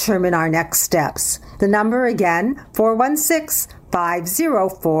and determine our next steps. The number again,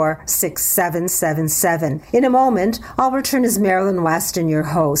 416-504-6777. In a moment, I'll return as Marilyn Weston, your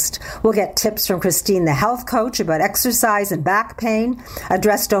host. We'll get tips from Christine, the health coach, about exercise and back pain,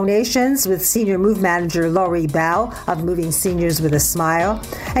 address donations with Senior Move Manager Laurie Bell of Moving Seniors with a Smile,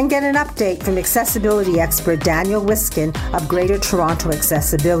 and get an update from accessibility expert Daniel Wiskin of Greater Toronto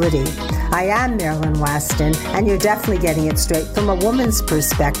Accessibility. I am Marilyn Weston, and you're definitely getting it straight from a woman's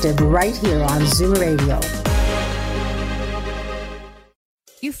perspective right here on Zoomer Radio.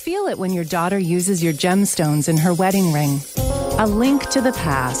 You feel it when your daughter uses your gemstones in her wedding ring. A link to the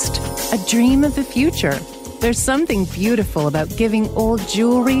past, a dream of the future. There's something beautiful about giving old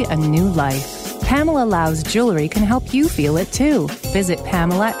jewelry a new life. Pamela Lauz Jewelry can help you feel it too. Visit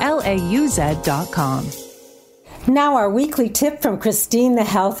PamelaLauz.com. Now our weekly tip from Christine, the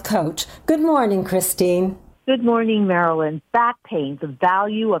health coach. Good morning, Christine. Good morning, Marilyn. Back pain, the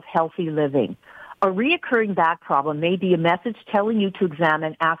value of healthy living. A reoccurring back problem may be a message telling you to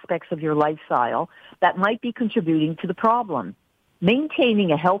examine aspects of your lifestyle that might be contributing to the problem.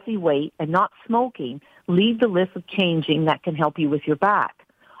 Maintaining a healthy weight and not smoking lead the list of changing that can help you with your back.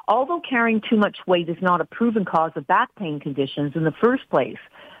 Although carrying too much weight is not a proven cause of back pain conditions in the first place,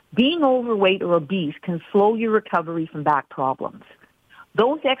 being overweight or obese can slow your recovery from back problems.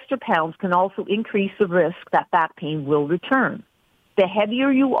 Those extra pounds can also increase the risk that back pain will return. The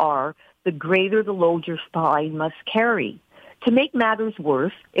heavier you are, the greater the load your spine must carry. To make matters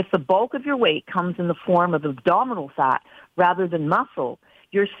worse, if the bulk of your weight comes in the form of abdominal fat rather than muscle,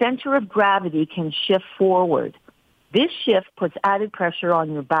 your center of gravity can shift forward. This shift puts added pressure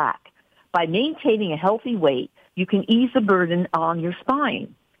on your back. By maintaining a healthy weight, you can ease the burden on your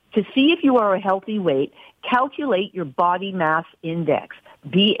spine. To see if you are a healthy weight, calculate your body mass index,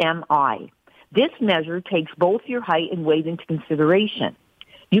 BMI. This measure takes both your height and weight into consideration.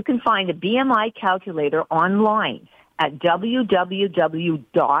 You can find a BMI calculator online at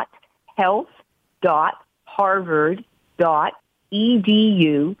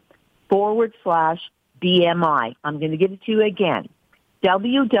www.health.harvard.edu/BMI. I'm going to give it to you again,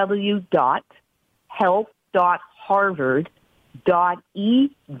 www.health.harvard.edu/BMI.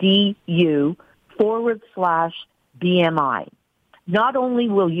 health.harvard.edu/BMI. Not only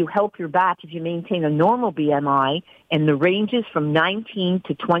will you help your back if you maintain a normal BMI and the ranges from 19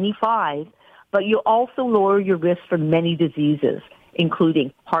 to 25, but you'll also lower your risk for many diseases,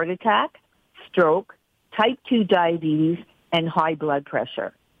 including heart attack, stroke, type 2 diabetes, and high blood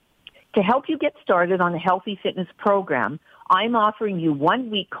pressure. To help you get started on a healthy fitness program, I'm offering you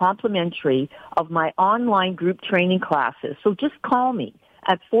 1 week complimentary of my online group training classes. So just call me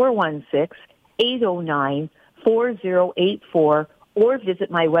at 416-809-4084 or visit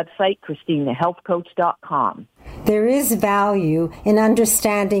my website, ChristinaHealthCoach.com. There is value in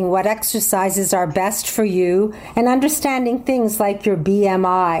understanding what exercises are best for you and understanding things like your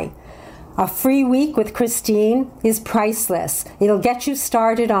BMI. A free week with Christine is priceless. It'll get you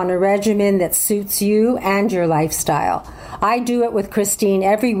started on a regimen that suits you and your lifestyle. I do it with Christine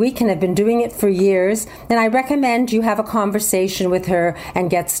every week and have been doing it for years, and I recommend you have a conversation with her and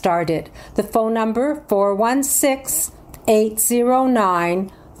get started. The phone number,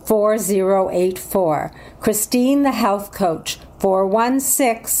 416-809-4084. Christine the Health Coach,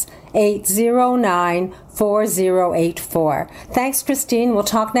 416-809-4084. Thanks, Christine. We'll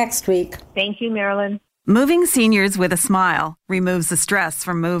talk next week. Thank you, Marilyn. Moving Seniors with a Smile removes the stress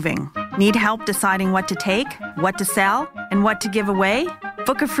from moving. Need help deciding what to take, what to sell, and what to give away?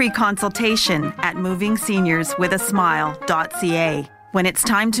 Book a free consultation at movingseniorswithasmile.ca. When it's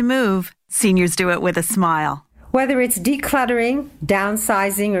time to move, seniors do it with a smile. Whether it's decluttering,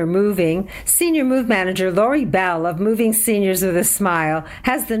 downsizing, or moving, Senior Move Manager Lori Bell of Moving Seniors with a Smile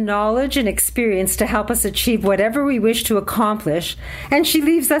has the knowledge and experience to help us achieve whatever we wish to accomplish, and she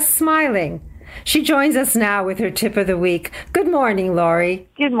leaves us smiling. She joins us now with her tip of the week. Good morning, Lori.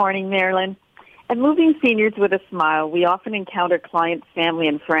 Good morning, Marilyn. At Moving Seniors with a Smile, we often encounter clients, family,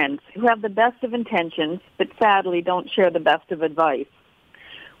 and friends who have the best of intentions, but sadly don't share the best of advice.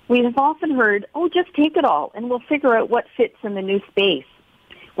 We have often heard, just take it all, and we'll figure out what fits in the new space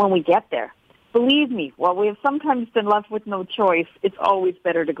when we get there. Believe me, while we have sometimes been left with no choice, it's always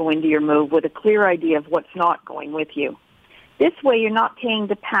better to go into your move with a clear idea of what's not going with you. This way, you're not paying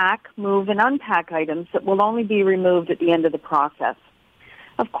to pack, move, and unpack items that will only be removed at the end of the process.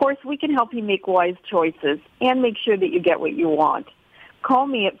 Of course, we can help you make wise choices and make sure that you get what you want. Call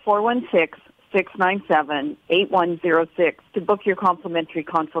me at 416-697-8106 to book your complimentary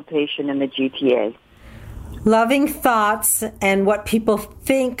consultation in the GTA. Loving thoughts and what people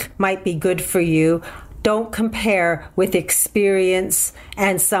think might be good for you don't compare with experience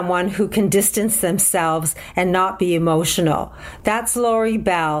and someone who can distance themselves and not be emotional. That's Lori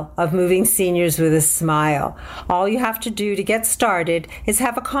Bell of Moving Seniors with a Smile. All you have to do to get started is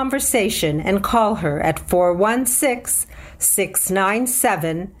have a conversation and call her at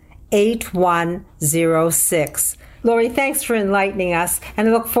 416-697-8106. Lori, thanks for enlightening us, and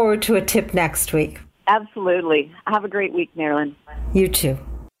I look forward to a tip next week. Absolutely. Have a great week, Marilyn. You too.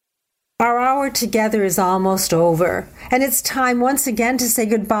 Our hour together is almost over, and it's time once again to say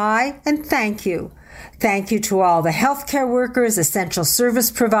goodbye and thank you. Thank you to all the healthcare workers, essential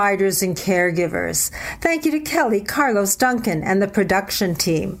service providers, and caregivers. Thank you to Kelly, Carlos, Duncan, and the production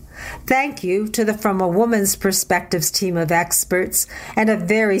team. Thank you to the From a Woman's Perspectives team of experts, and a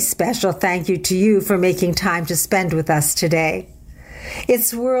very special thank you to you for making time to spend with us today.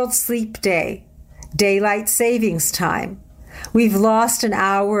 It's World Sleep Day, Daylight Savings Time. We've lost an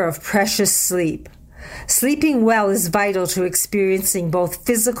hour of precious sleep. Sleeping well is vital to experiencing both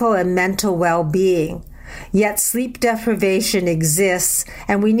physical and mental well-being. Yet sleep deprivation exists,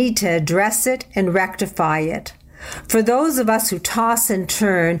 and we need to address it and rectify it. For those of us who toss and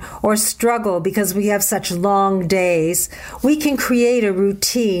turn or struggle because we have such long days, we can create a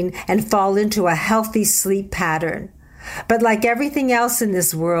routine and fall into a healthy sleep pattern. But like everything else in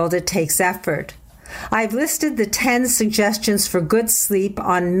this world, it takes effort. I've listed the 10 suggestions for good sleep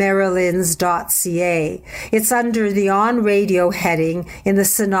on marilyns.ca. It's under the On Radio heading in the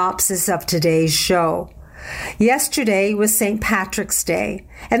synopsis of today's show. Yesterday was St. Patrick's Day,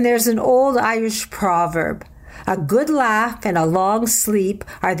 and there's an old Irish proverb. A good laugh and a long sleep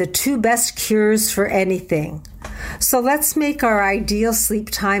are the two best cures for anything. So let's make our ideal sleep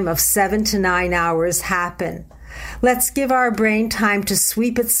time of 7 to 9 hours happen. Let's give our brain time to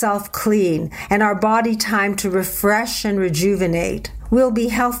sweep itself clean and our body time to refresh and rejuvenate. We'll be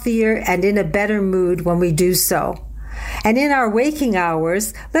healthier and in a better mood when we do so. And in our waking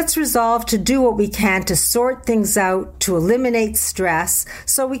hours, let's resolve to do what we can to sort things out, to eliminate stress,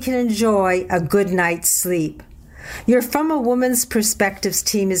 so we can enjoy a good night's sleep. Your From a Woman's Perspectives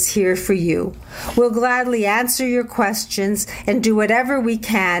team is here for you. We'll gladly answer your questions and do whatever we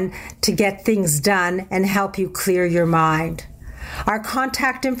can to get things done and help you clear your mind. Our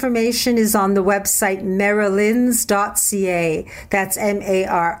contact information is on the website marilyns.ca. That's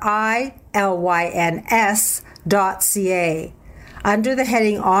MARILYNS.ca. Under the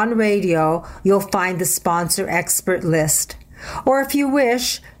heading On Radio, you'll find the sponsor expert list. Or if you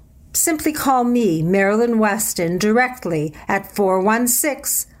wish, simply call me, Marilyn Weston, directly at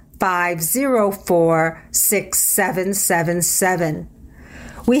 416-504-6777.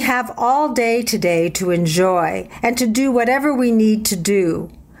 We have all day today to enjoy and to do whatever we need to do.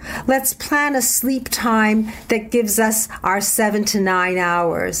 Let's plan a sleep time that gives us our 7 to 9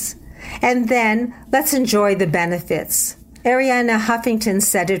 hours. And then let's enjoy the benefits. Arianna Huffington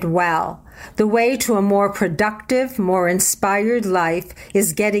said it well. The way to a more productive, more inspired life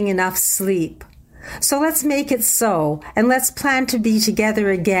is getting enough sleep. So let's make it so, and let's plan to be together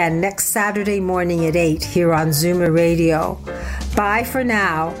again next Saturday morning at 8 here on Zoomer Radio. Bye for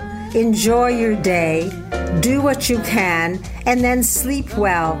now. Enjoy your day. Do what you can, and then sleep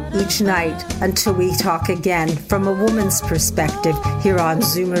well each night until we talk again from a woman's perspective here on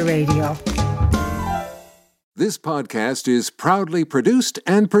Zoomer Radio. This podcast is proudly produced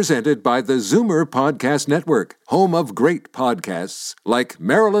and presented by the Zoomer Podcast Network, home of great podcasts like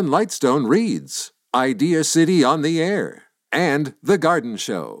Marilyn Lightstone Reads, Idea City on the Air, and The Garden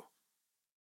Show.